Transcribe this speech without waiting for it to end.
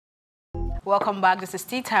Welcome back. This is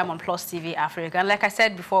Tea Time on Plus TV Africa. And like I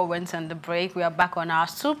said before we went on the break, we are back on our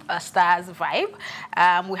Superstars vibe.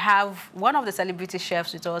 We have one of the celebrity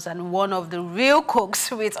chefs with us and one of the real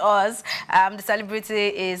cooks with us. The celebrity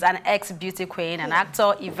is an ex-beauty queen, an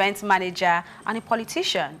actor, event manager, and a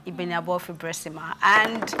politician, Ibeniabo Fibressima.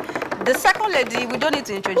 And the second lady, we don't need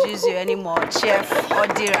to introduce you anymore, Chef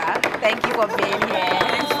Odira. Thank you for being here.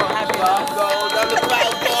 Thanks for having us.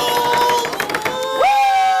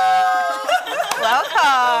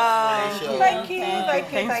 Welcome. Thank you.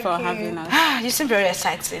 Thanks for having us. You seem very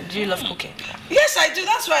excited. Do you love cooking? Yes, I do.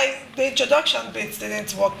 That's why the introduction bits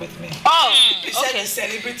didn't work with me. Oh, you said the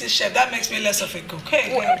celebrity chef. That makes me less of a cook.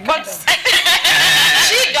 Hey, but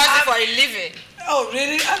she does it for a living. Oh,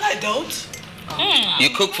 really? And I don't. You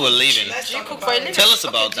cook for a living. You cook for a living? Tell us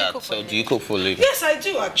about that. So, do you cook for a living? Yes, I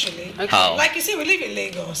do actually. Okay. How? Like you see, we live in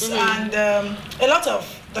Lagos, and a lot of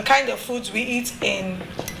the kind of foods we eat in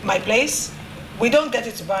my place, we don't get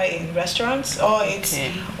it to buy in restaurants, or it's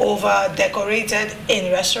over decorated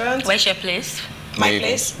in restaurants. Where's your place? My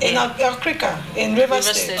place in Okrika, in River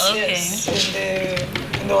State. Okay. Yes,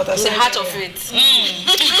 in the water. It's the heart of it.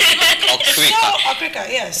 Okrika,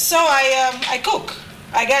 yes. So I cook.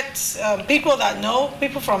 I get people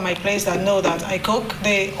from my place that know that I cook.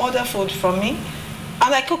 They order food from me,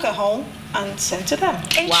 and I cook at home and send to them.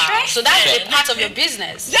 Wow. So that's a part of your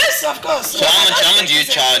business? Yes, of course. So how much do you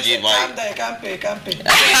charge it? Can't pay.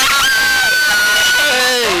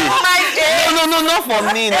 No, not for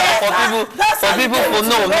me. No, for people who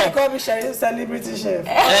know. Call me celebrity chef.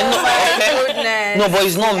 No, but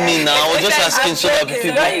it's not me now. I was just asking so that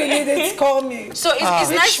people. When you need it, call me. So it's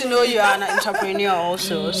nice to know you are an entrepreneur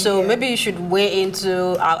also. So maybe you should weigh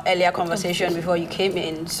into our earlier conversation before you came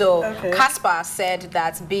in. So Caspar said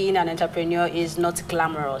that being an entrepreneur is not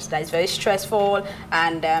glamorous. That is very stressful,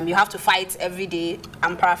 and you have to fight every day.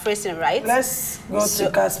 I'm paraphrasing, right? Let's go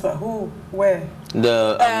to Caspar. Who? Where?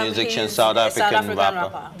 The musician, South African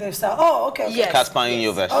rapper. Okay. Yes. Caspar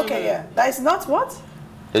Nyovest. Okay, yeah. That is not what?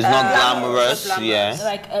 It's not glamorous, yeah.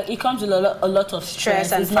 Like it comes with a lot of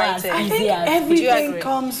stress and it's not fighting. as I easy think as everything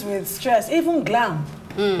comes with stress, even glam.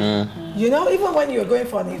 You know, even when you're going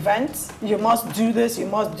for an event, you must do this, you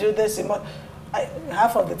must do this,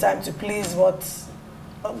 half of the time to please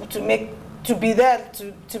to be there,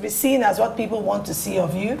 to be seen as what people want to see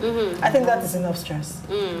of you. I think that is enough stress.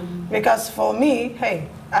 Because for me, hey,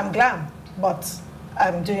 I'm glam, but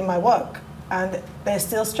I'm doing my work, and there's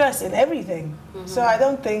still stress in everything. So I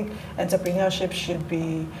don't think entrepreneurship should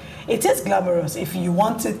be, it is glamorous if you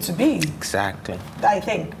want it to be. Exactly. I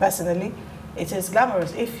think, personally, it is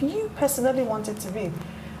glamorous if you personally want it to be.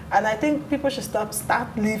 And I think people should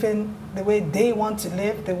start living the way they want to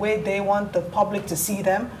live, the way they want the public to see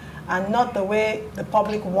them, and not the way the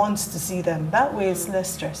public wants to see them. That way it's less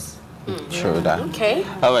stress. True that. Okay.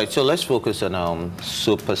 All right, so let's focus on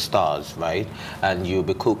Superstars, right? And you'll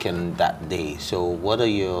be cooking that day. So what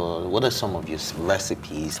are some of your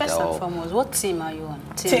recipes? First and foremost, what team are you on?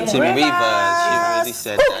 Team Rivers. She already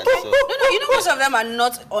said that. So. No, you know most of them are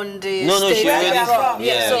not on the No, stage. she already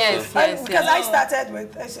Yes. Because I started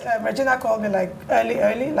with, Regina called me like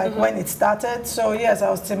early, like when it started. So yes, I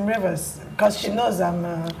was Team Rivers, because she knows I'm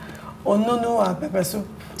Onunu and pepper soup.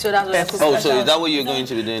 So that's what so is that what you're going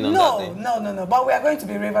to be doing on that day? No. But we are going to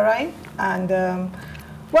be Riverine, and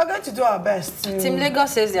we're going to do our best. Team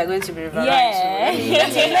Lagos says they are going to be Riverine. Yeah.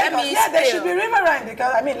 They should be Riverine,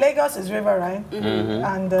 because I mean Lagos is Riverine,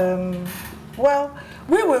 and well,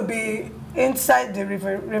 we will be inside the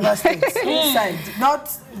river states, inside, not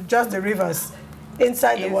just the rivers.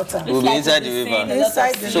 Inside the water. We'll be inside the river.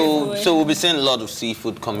 Inside the river. So we'll be seeing a lot of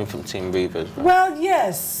seafood coming from Team Rivers. Well,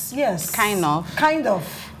 yes. Kind of.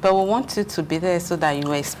 But we want you to be there so that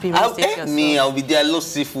you experience it yourself. I'll be there. I love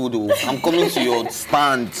seafood. I'm coming to your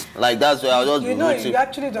stand. Like that's where I'll just be waiting. You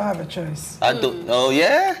actually don't have a choice. I don't. Oh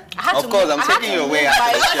yeah. Of course, I'm taking you away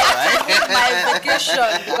after the show, right? My vacation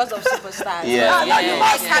because of Superstars. Yeah.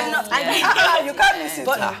 You can't miss it.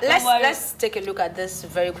 But let's take a look at this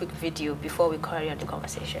very quick video before we carry on the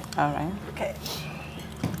conversation. All right. Okay.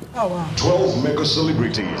 Oh, wow. 12 mega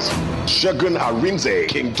celebrities. Shagun Arinze,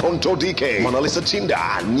 King Tonto DK, Mona Lisa Chinda,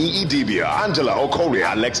 Nii Dibia, Angela Okorie,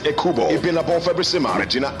 Alex Ekubo, Ibeniabo Fibressima,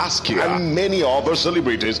 Regina Askia, and many other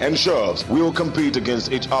celebrities and chefs will compete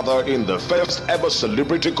against each other in the first ever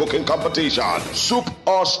celebrity cooking competition, Soup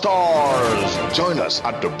Superstars. Join us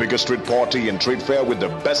at the biggest street party and trade fair with the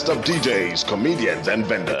best of DJs, comedians, and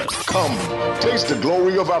vendors. Come, taste the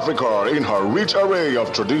glory of Africa in her rich array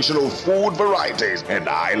of traditional food varieties and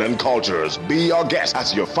island cultures. Be our guest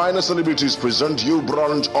as your finest celebrities present you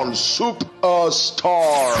brunch on Superstars.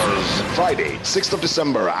 Friday, 6th of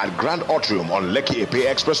December at Grand Atrium on Lekki Epe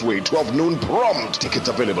Expressway, 12 noon prompt. Tickets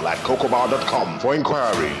available at cocobar.com. For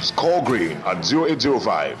inquiries, call Green at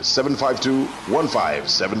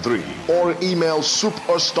 0805-752-1573 or email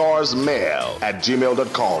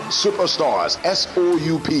superstarsmail@gmail.com. Superstars,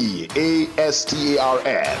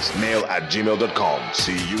 SOUPASTARS, mail@gmail.com.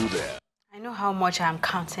 See you there. I know how much I'm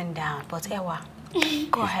counting down, but Ewa,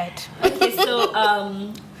 go ahead. Okay, so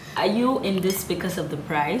are you in this because of the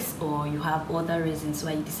price, or you have other reasons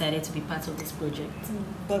why you decided to be part of this project?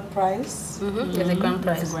 The price? There's a grand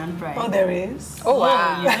prize. There's a grand prize. Oh, there is. Oh,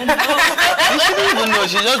 wow. You don't know. You shouldn't even know.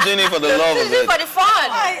 She's just doing it for the love of it. For the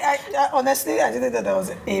fun. I honestly, I didn't know there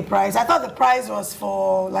was a prize. I thought the prize was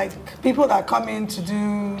for like people that come in to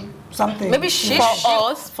do something. Maybe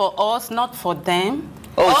For us, not for them.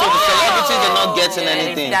 Oh, so the celebrities are not getting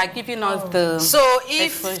anything. They are giving us the... So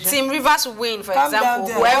if exposure. Team Rivers win, for Calm down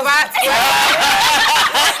example, there. whoever...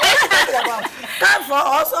 Time for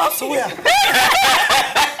us where?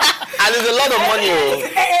 And there's a lot of money.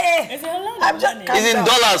 It's a lot of I'm just money. It's in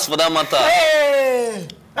dollars for that matter. Hey!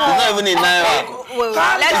 It's not even in naira.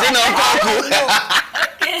 Is it not Kwaku?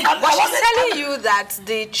 But she's telling you that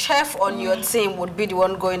the chef on your team would be the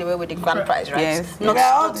one going away with the grand prize, right? Yes. We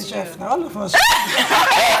are all the chef now, all of us.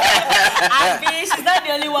 She's not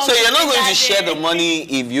the only one. So you're not going to that share the day. money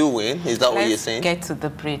if you win? Is that what you're Let's saying? get to the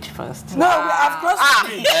bridge first. No, I've crossed the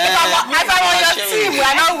bridge. If I'm on your team, we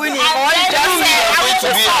are not winning. You're going to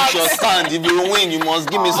be at your stand. If you win, you must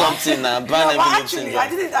give me something. No, but actually,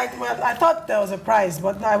 I thought there was a prize,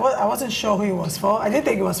 but I wasn't sure who it was for. I didn't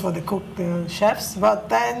think it was for the chefs, but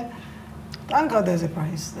then, thank God there's a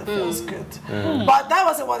prize. That feels good. But that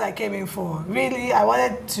wasn't what I came in for. Really, I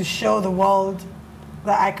wanted to show the world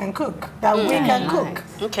that I can cook, that we can cook.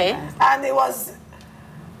 Okay. And it was,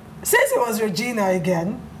 since it was Regina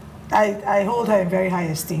again, I hold her in very high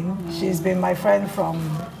esteem. She's been my friend from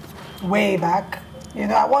way back. You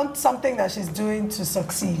know, I want something that she's doing to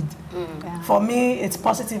succeed. For me, it's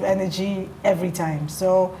positive energy every time.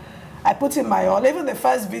 So I put in my all. Even the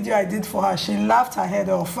first video I did for her, she laughed her head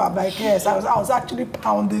off. I'm like, yes, I was actually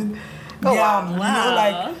pounding yam. You know,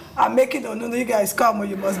 like, I'm making Onuno, you guys come, or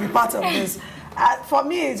you must be part of this. For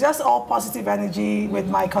me, it's just all positive energy with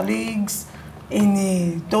my colleagues.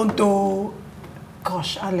 Ini, Tonto,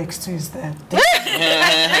 gosh, Alex too is there.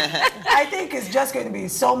 I think it's just going to be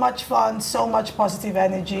so much fun, so much positive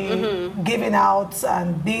energy, giving out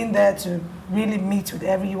and being there to really meet with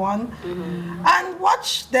everyone and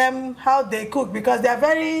watch them how they cook, because they're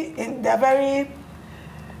very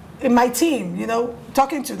in my team. You know,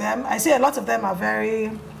 talking to them, I see a lot of them are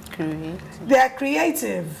very creative. They are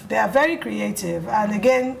creative. They are very creative, and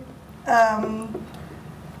again,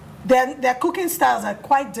 their cooking styles are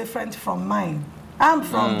quite different from mine. I'm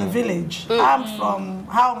from the village. I'm from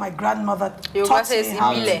how my grandmother taught me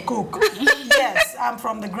how to cook. Yes, I'm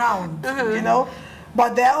from the ground, you know.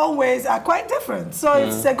 But their own ways are quite different. So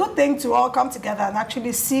it's a good thing to all come together and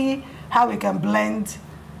actually see how we can blend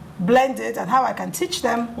it, and how I can teach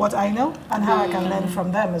them what I know and how I can learn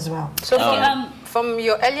from them as well. So from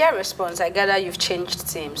your earlier response, I gather you've changed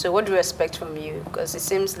team. So what do you expect from you? Because it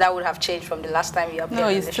seems that would have changed from the last time you appeared. No,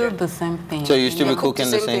 it's still the same thing. So you still be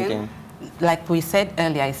cooking the same thing? Like we said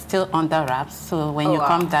earlier, it's still under wraps. So when you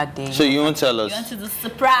come that day... So you won't tell us? You want to do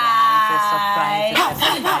surprise. It's a surprise.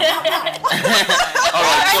 All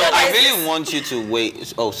right, so I really want you to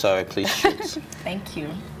wait. Oh, sorry, please shoot. Thank you.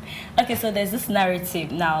 Okay, so there's this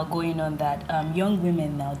narrative now going on that young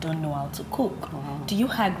women now don't know how to cook. Do you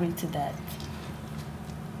agree to that?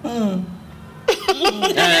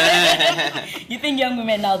 You think young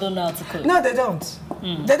women now don't know how to cook? No, they don't.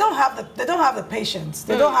 They don't have the patience.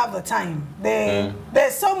 They don't have the time.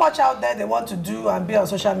 There's so much out there they want to do and be on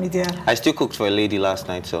social media. I still cooked for a lady last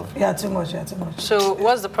night, so. Yeah, too much. Yeah, too much. So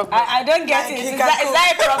what's the problem? I don't get it. Is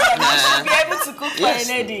that a problem? You should be able to cook for a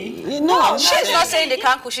lady. No, she's not saying they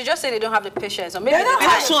can't cook. She just said they don't have the patience. Or maybe They don't they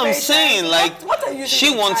have that's what I'm saying. Like, What are you she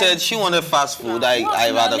doing with time? wanted fast food. I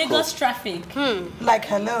rather cook. Lagos traffic. Like,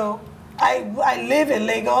 hello, I live in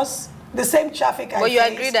Lagos. The same traffic I But you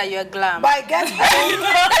face, agree that you're glam. But I get home,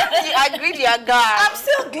 You agreed you're glam. I'm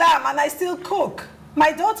still glam and I still cook.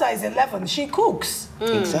 My daughter is 11. She cooks.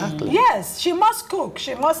 Exactly. Yes, she must cook.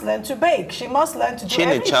 She must learn to bake. She must learn to do Train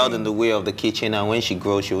a everything. child in the way of the kitchen, and when she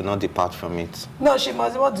grows, she will not depart from it. No, she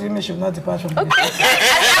must. What do you mean she will not depart from it? I was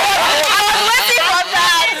waiting for that.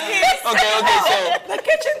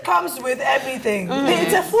 fame comes with everything.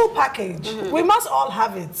 It's a full package. We must all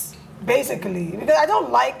have it, basically. Because I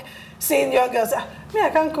don't like seeing young girls, me, I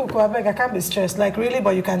can't cook, or I can't be stressed. Like, really,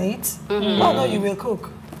 but you can eat? Oh, no, you will cook.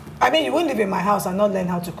 I mean, you won't live in my house and not learn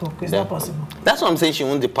how to cook. It's not possible. That's what I'm saying. She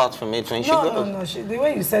won't depart from it when she goes. No. The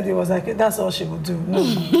way you said it was like, that's all she would do. No,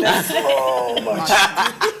 that's so much.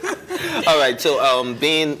 All right, so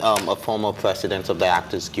being a former president of the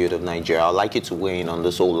Actors Guild of Nigeria, I'd like you to weigh in on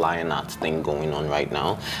this whole Lion Act thing going on right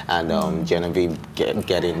now, and Genevieve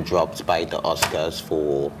getting dropped by the Oscars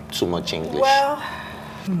for too much English. Well,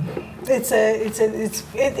 it's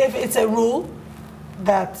a rule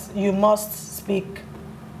that you must speak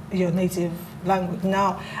your native language.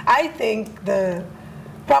 Now, I think the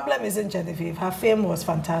problem isn't Genevieve. Her film was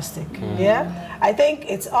fantastic. Yeah, I think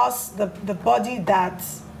it's us, the body that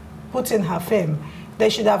put in her film. They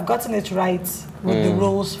should have gotten it right with the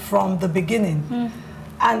rules from the beginning.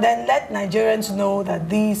 And then let Nigerians know that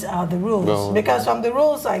these are the rules. Because from the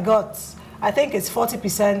rules I got, I think it's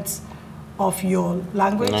 40% of your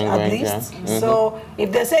language at least. Yeah. So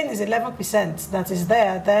if they're saying it's 11% that is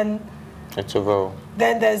there, then it's a rule.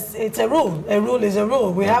 Then it's a rule. A rule is a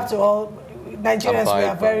rule. We have to all, Nigerians, we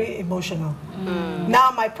are very emotional.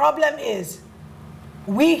 Now my problem is,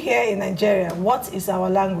 we here in Nigeria, what is our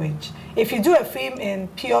language? If you do a film in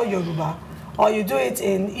pure Yoruba, or you do it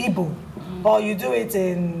in Igbo, or you do it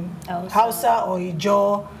in Hausa or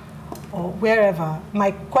Ijaw, or wherever, my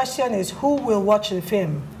question is, who will watch the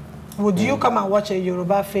film? Would you come and watch a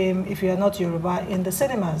Yoruba film if you are not Yoruba in the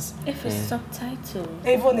cinemas? If it's subtitled.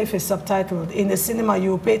 Even if it's subtitled. In the cinema, you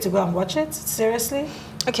will pay to go and watch it? Seriously?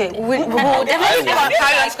 Okay, we'll definitely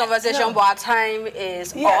carry on this conversation, but our time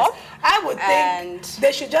is up. I would think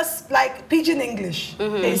they should just, like, pidgin English.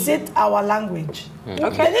 Is it our language?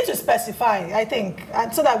 Okay. They need to specify, I think,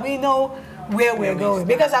 and so that we know where we're going.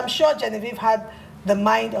 Because I'm sure Genevieve had the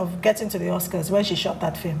mind of getting to the Oscars when she shot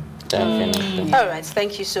that film. Definitely. All right,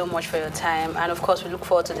 thank you so much for your time, and of course we look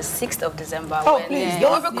forward to the 6th of December. Oh, please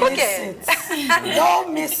don't miss it.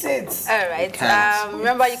 Don't miss it. All right.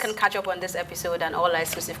 Remember, you can catch up on this episode and all our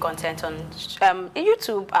exclusive content on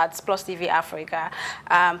YouTube at Plus TV Africa.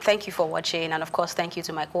 Thank you for watching, and of course, thank you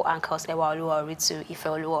to my co-anchors Ewa Oluwa-Oritu, Ife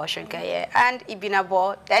Oluwa-Oshunkeye, and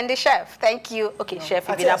Ibinabo, and the chef. Thank you. Okay, Chef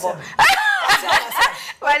Ibinabo.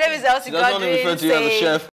 My name is Elsie Godwin. She doesn't want to refer to you as a chef.